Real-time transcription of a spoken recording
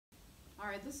All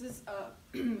right, this is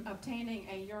obtaining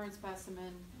a urine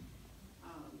specimen.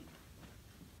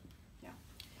 Yeah.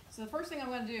 So the first thing I'm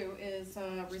going to do is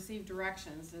receive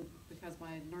directions, because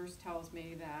my nurse tells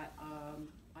me that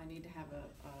I need to have a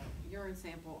urine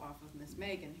sample off of Miss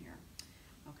Megan here.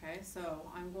 Okay, so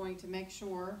I'm going to make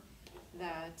sure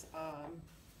that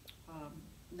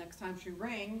next time she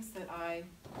rings that I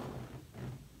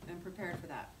am prepared for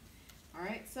that. All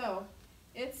right, so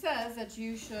it says that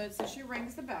you should, so she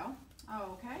rings the bell.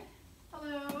 Oh, okay.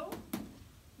 Hello,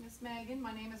 Miss Megan.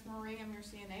 My name is Marie. I'm your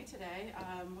CNA today.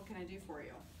 What can I do for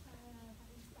you?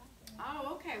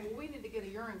 Oh, okay. Well, we need to get a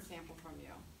urine sample from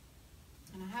you.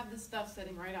 And I have this stuff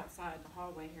sitting right outside the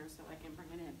hallway here so I can bring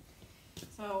it in.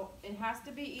 So it has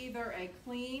to be either a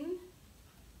clean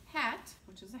hat,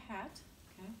 which is a hat,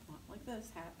 okay, not like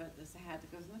this hat, but this is a hat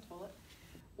that goes in the toilet,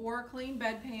 or a clean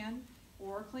bedpan,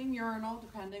 or a clean urinal,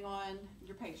 depending on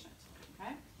your patient,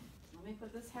 okay? Let me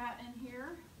put this hat in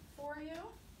here for you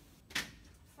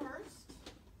first.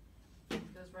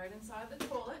 It goes right inside the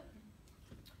toilet.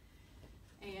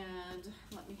 And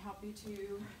let me help you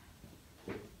to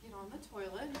get on the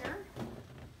toilet here.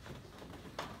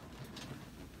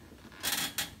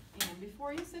 And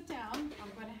before you sit down,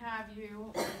 I'm going to have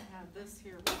you have this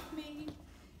here with me.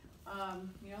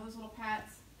 You know those little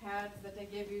pads that they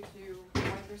give you to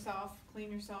wipe yourself,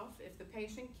 clean yourself? If the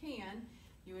patient can,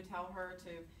 you would tell her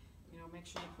to, you know, make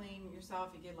sure you clean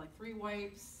yourself. You get like 3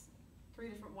 wipes, 3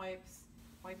 different wipes.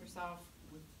 Wipe yourself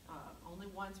with only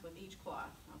once with each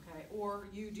cloth, okay? Or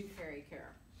you do fairy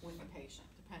care with the patient,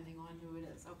 depending on who it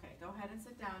is. Okay, go ahead and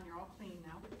sit down. You're all clean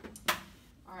now.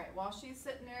 All right, while she's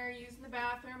sitting there using the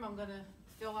bathroom, I'm going to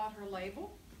fill out her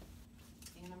label,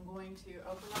 and I'm going to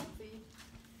open up the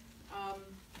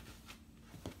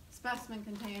specimen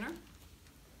container.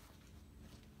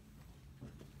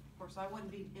 Of course, I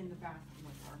wouldn't be in the bathroom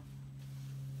with her.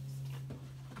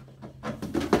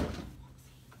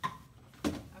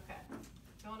 Okay,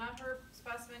 filling out her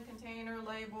specimen container,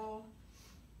 label,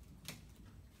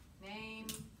 name,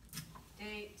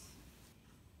 date,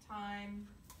 time,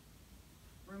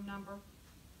 room number.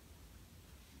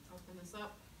 Open this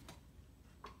up.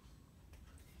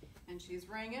 And she's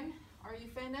ringing. Are you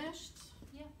finished?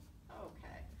 Yeah.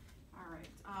 Okay. All right.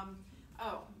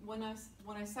 Oh, when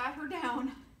I sat her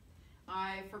down,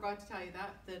 I forgot to tell you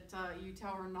that you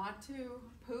tell her not to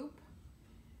poop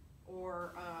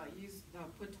or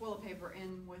put toilet paper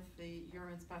in with the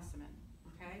urine specimen.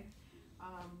 Okay.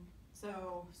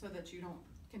 So that you don't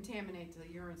contaminate the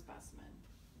urine specimen.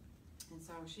 And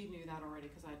so she knew that already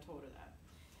because I told her that.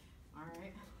 All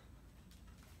right.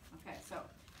 Okay, so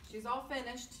she's all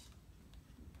finished.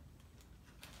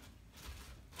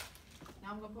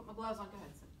 Now I'm going to put my gloves on. Go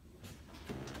ahead, sit.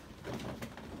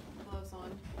 Gloves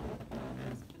on.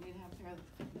 I need to have a pair of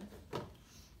them.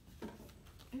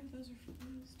 Oh, those are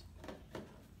fused.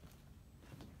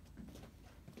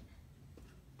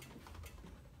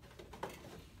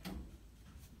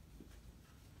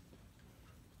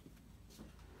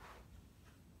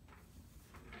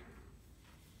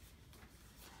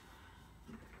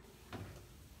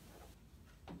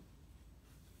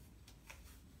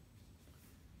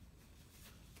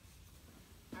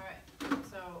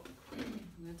 So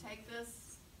I'm going to take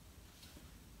this.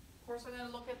 Of course, I'm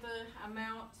going to look at the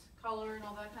amount, color, and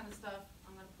all that kind of stuff.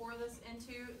 I'm going to pour this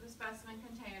into the specimen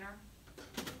container.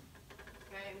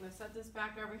 Okay, I'm going to set this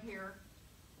back over here.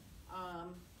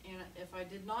 And if I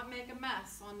did not make a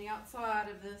mess on the outside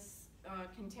of this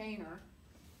container,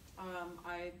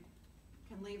 I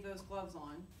can leave those gloves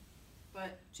on.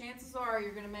 But chances are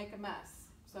you're going to make a mess.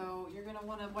 So you're going to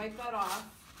want to wipe that off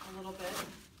a little bit.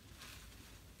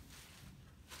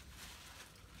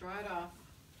 Dry it off.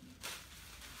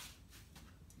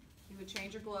 You would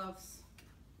change your gloves,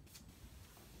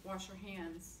 wash your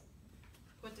hands,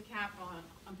 put the cap on,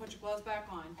 and put your gloves back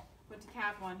on. Put the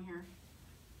cap on here.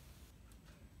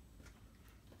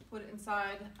 Put it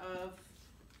inside of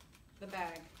the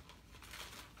bag.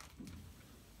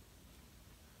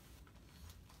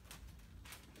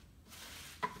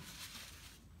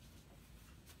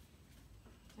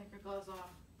 Take your gloves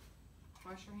off,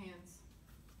 wash your hands,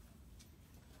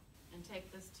 and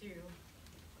take this to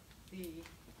the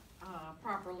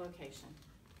proper location.